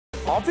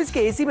Office के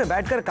AC में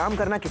बैठकर काम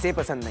करना किसे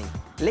पसंद नहीं,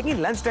 लेकिन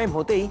लंच टाइम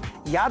होते ही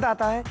याद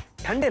आता है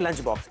ठंडे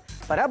लंच बॉक्स।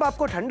 पर अब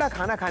आपको ठंडा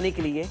खाना खाने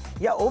के लिए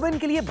या ओवन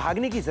के लिए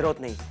भागने की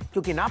जरूरत नहीं,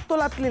 क्योंकि नाप्तोल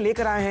आपके लिए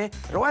लेकर आए हैं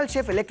royal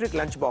chef electric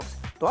lunch box.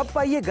 तो अब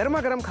पाइए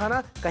गर्मा गर्म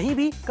खाना कहीं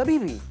भी कभी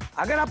भी।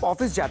 अगर आप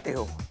ऑफिस जाते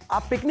हो,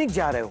 आप पिकनिक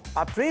जा रहे हो,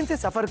 आप ट्रेन से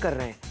सफर कर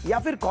रहे हैं या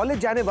फिर कॉलेज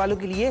जाने वालों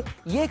के लिए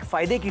ये एक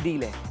फायदे की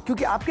डील है,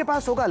 क्योंकि आपके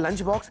पास होगा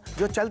लंच बॉक्स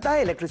जो चलता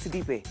है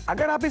इलेक्ट्रिसिटी पे।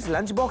 अगर आप इस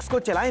लंच बॉक्स को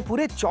चलाएं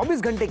पूरे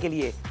 24 घंटे के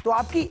लिए तो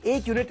आपकी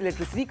 1 यूनिट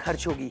इलेक्ट्रिसिटी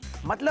खर्च होगी,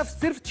 मतलब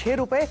सिर्फ 6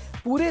 रुपए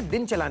पूरे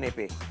दिन चलाने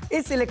पे।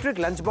 इस इलेक्ट्रिक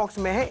लंच बॉक्स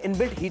में है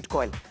इनबिल्ट हीट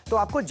कॉइल, तो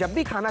आपको जब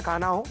भी खाना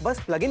खाना हो बस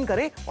प्लग इन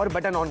करें और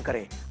बटन ऑन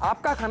करें,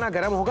 आपका खाना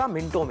गर्म होगा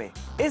मिनटों में।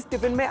 इस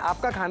टिफिन में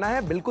आपका खाना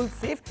है बिल्कुल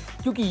सेफ,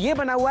 क्योंकि ये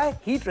बना हुआ है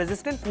heat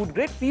resistant food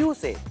grade PU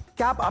से।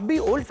 क्या आप अब भी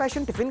ओल्ड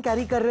फैशन टिफिन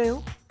कैरी कर रहे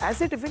हो,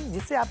 ऐसे टिफिन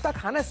जिससे आपका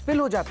खाना स्पिल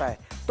हो जाता है?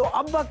 तो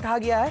अब वक्त आ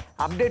गया है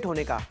अपडेट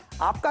होने का।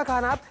 आपका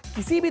खाना अब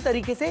किसी भी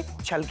तरीके से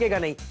छलकेगा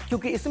नहीं,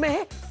 क्योंकि इसमें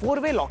है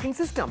 4-वे लॉकिंग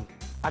सिस्टम।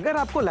 अगर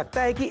आपको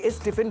लगता है कि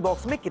इस टिफिन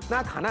बॉक्स में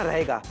कितना खाना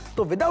रहेगा,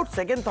 तो विदाउट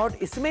सेकंड थॉट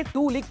इसमें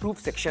 2 लीक प्रूफ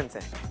सेक्शंस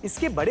हैं।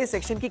 इसके बड़े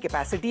सेक्शन की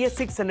कैपेसिटी है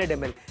 600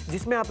 ml,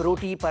 जिसमें आप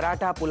रोटी,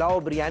 पराठा, पुलाव,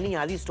 बिरयानी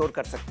आदि स्टोर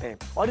कर सकते हैं।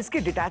 और इसके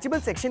डिटैचेबल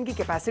सेक्शन की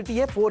कैपेसिटी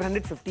है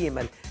 450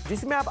 ml,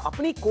 जिसमें आप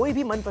अपनी कोई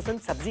भी मनपसंद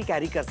सब्जी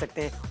कैरी कर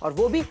सकते हैं, और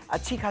वो भी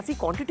अच्छी खासी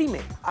क्वांटिटी में।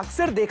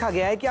 अक्सर देखा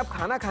गया है कि आप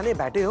खाना खाने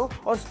बैठे हो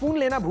और स्पून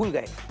लेना भूल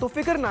गए, तो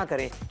फिक्र ना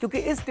करें, क्योंकि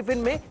इस टिफिन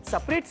में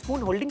सेपरेट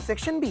स्पून होल्डिंग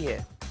सेक्शन भी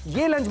है।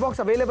 ये लंच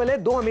बॉक्स अवेलेबल है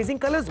 2 अमेजिंग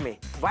कलर्स में,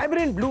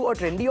 वाइब्रेंट ब्लू और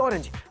ट्रेंडी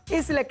ऑरेंज।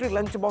 इस इलेक्ट्रिक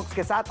लंच बॉक्स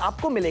के साथ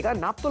आपको मिलेगा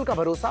नाप्तोल का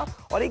भरोसा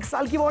और 1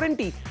 साल की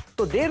वारंटी।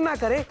 तो देर ना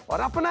करें और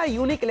अपना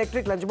यूनिक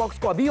इलेक्ट्रिक लंच बॉक्स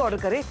को अभी ऑर्डर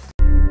करें।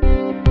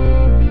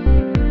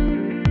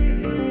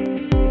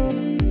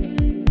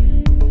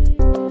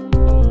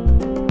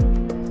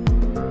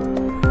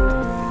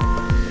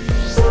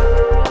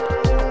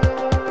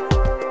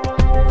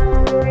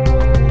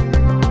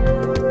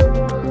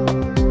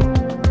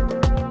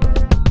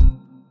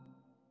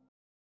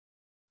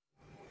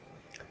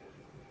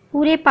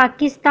 पूरे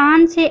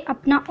पाकिस्तान से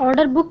अपना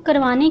ऑर्डर बुक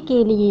करवाने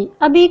के लिए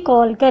अभी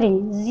कॉल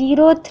करें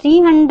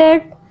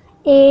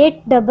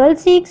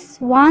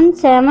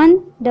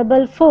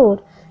 0300-866-1744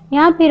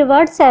 या फिर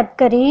व्हाट्सएप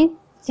करें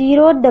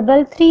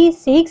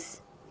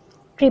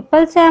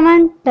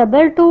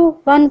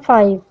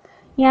 0336-777-2215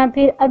 या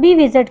फिर अभी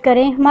विज़िट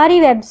करें हमारी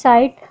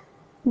वेबसाइट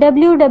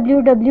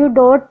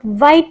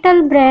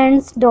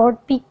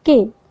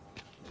www.vitalbrands.pk।